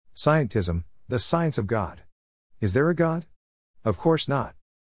Scientism, the science of God. Is there a God? Of course not.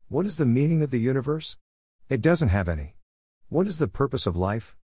 What is the meaning of the universe? It doesn't have any. What is the purpose of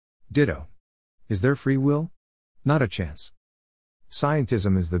life? Ditto. Is there free will? Not a chance.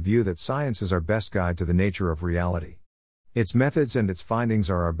 Scientism is the view that science is our best guide to the nature of reality. Its methods and its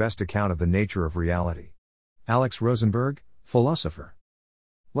findings are our best account of the nature of reality. Alex Rosenberg, philosopher.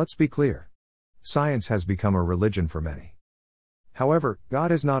 Let's be clear. Science has become a religion for many. However,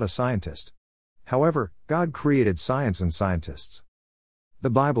 God is not a scientist. However, God created science and scientists. The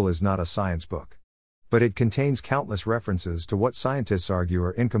Bible is not a science book. But it contains countless references to what scientists argue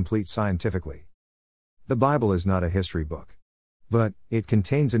are incomplete scientifically. The Bible is not a history book. But it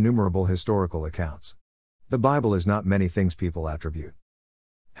contains innumerable historical accounts. The Bible is not many things people attribute.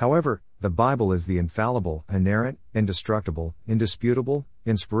 However, the Bible is the infallible, inerrant, indestructible, indisputable,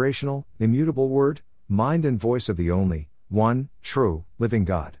 inspirational, immutable word, mind and voice of the only, one, true, living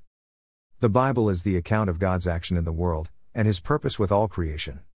God. The Bible is the account of God's action in the world, and His purpose with all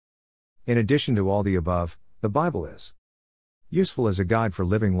creation. In addition to all the above, the Bible is useful as a guide for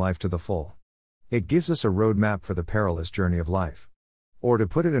living life to the full. It gives us a roadmap for the perilous journey of life. Or to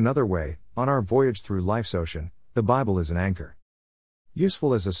put it another way, on our voyage through life's ocean, the Bible is an anchor.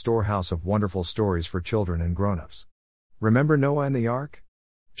 Useful as a storehouse of wonderful stories for children and grown-ups. Remember Noah and the ark?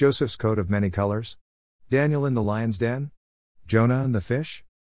 Joseph's coat of many colors? Daniel in the lion's den? Jonah and the fish?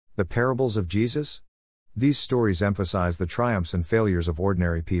 The parables of Jesus? These stories emphasize the triumphs and failures of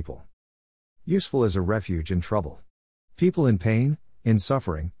ordinary people. Useful as a refuge in trouble. People in pain, in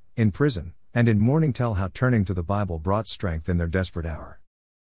suffering, in prison, and in mourning tell how turning to the Bible brought strength in their desperate hour.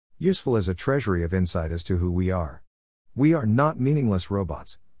 Useful as a treasury of insight as to who we are. We are not meaningless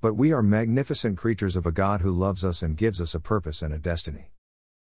robots, but we are magnificent creatures of a God who loves us and gives us a purpose and a destiny.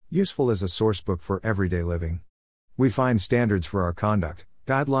 Useful as a sourcebook for everyday living. We find standards for our conduct,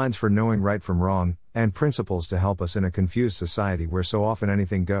 guidelines for knowing right from wrong, and principles to help us in a confused society where so often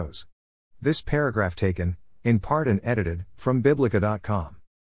anything goes. This paragraph taken, in part and edited, from Biblica.com.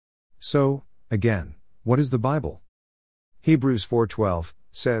 So, again, what is the Bible? Hebrews 4:12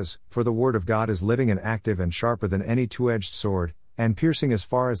 says, "For the word of God is living and active and sharper than any two-edged sword, and piercing as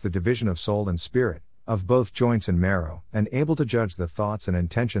far as the division of soul and spirit, of both joints and marrow, and able to judge the thoughts and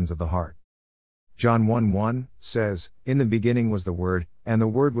intentions of the heart." John 1:1 says, "In the beginning was the Word, and the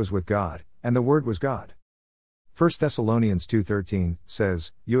Word was with God, and the Word was God." 1 Thessalonians 2:13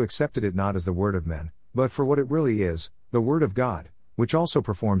 says, "You accepted it not as the word of men, but for what it really is, the Word of God, which also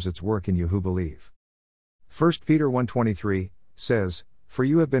performs its work in you who believe." 1 Peter 1:23 says, "For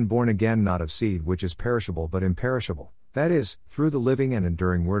you have been born again not of seed which is perishable but imperishable, that is, through the living and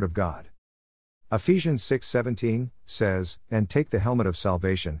enduring Word of God." Ephesians 6:17 says, "And take the helmet of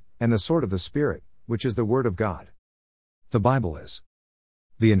salvation, and the sword of the Spirit, which is the Word of God." The Bible is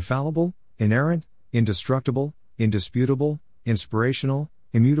the infallible, inerrant, indestructible, indisputable, inspirational,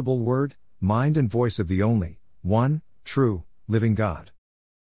 immutable Word, mind and voice of the only, one, true, living God.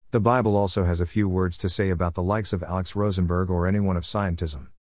 The Bible also has a few words to say about the likes of Alex Rosenberg or anyone of scientism.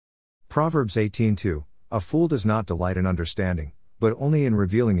 Proverbs 18:2, "A fool does not delight in understanding, but only in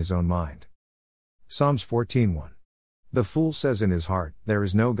revealing his own mind." Psalms 14:1. "The fool says in his heart, there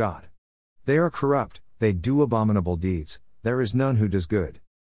is no God. They are corrupt, they do abominable deeds, there is none who does good.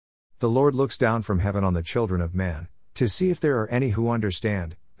 The Lord looks down from heaven on the children of man, to see if there are any who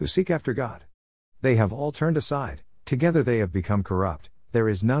understand, who seek after God. They have all turned aside, together they have become corrupt, there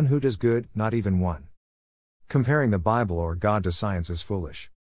is none who does good, not even one." Comparing the Bible or God to science is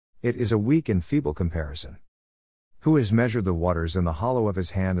foolish. It is a weak and feeble comparison. Who has measured the waters in the hollow of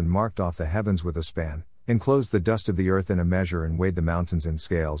his hand and marked off the heavens with a span, enclosed the dust of the earth in a measure and weighed the mountains in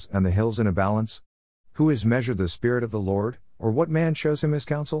scales and the hills in a balance? Who has measured the Spirit of the Lord, or what man shows him his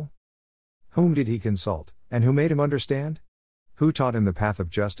counsel? Whom did he consult, and who made him understand? Who taught him the path of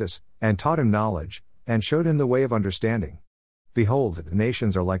justice, and taught him knowledge, and showed him the way of understanding? Behold, the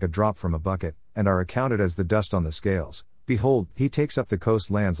nations are like a drop from a bucket, and are accounted as the dust on the scales. Behold, he takes up the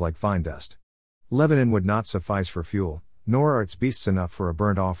coastlands like fine dust. Lebanon would not suffice for fuel, nor are its beasts enough for a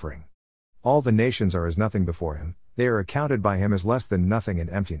burnt offering. All the nations are as nothing before him, they are accounted by him as less than nothing in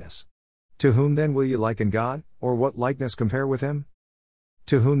emptiness. To whom then will you liken God, or what likeness compare with him?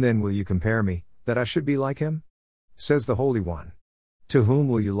 To whom then will you compare me, that I should be like him? Says the Holy One. To whom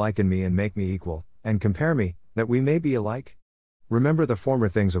will you liken me and make me equal, and compare me, that we may be alike? Remember the former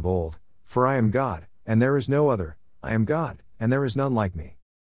things of old, for I am God, and there is no other, I am God, and there is none like me.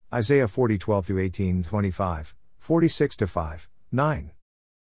 Isaiah 40:12-18, 25, 46-5, 9.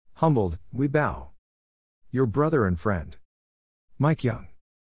 Humbled, we bow. Your brother and friend, Mike Young.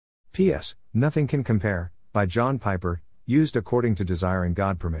 P.S. Nothing Can Compare, by John Piper, Used according to desiring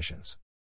God permissions.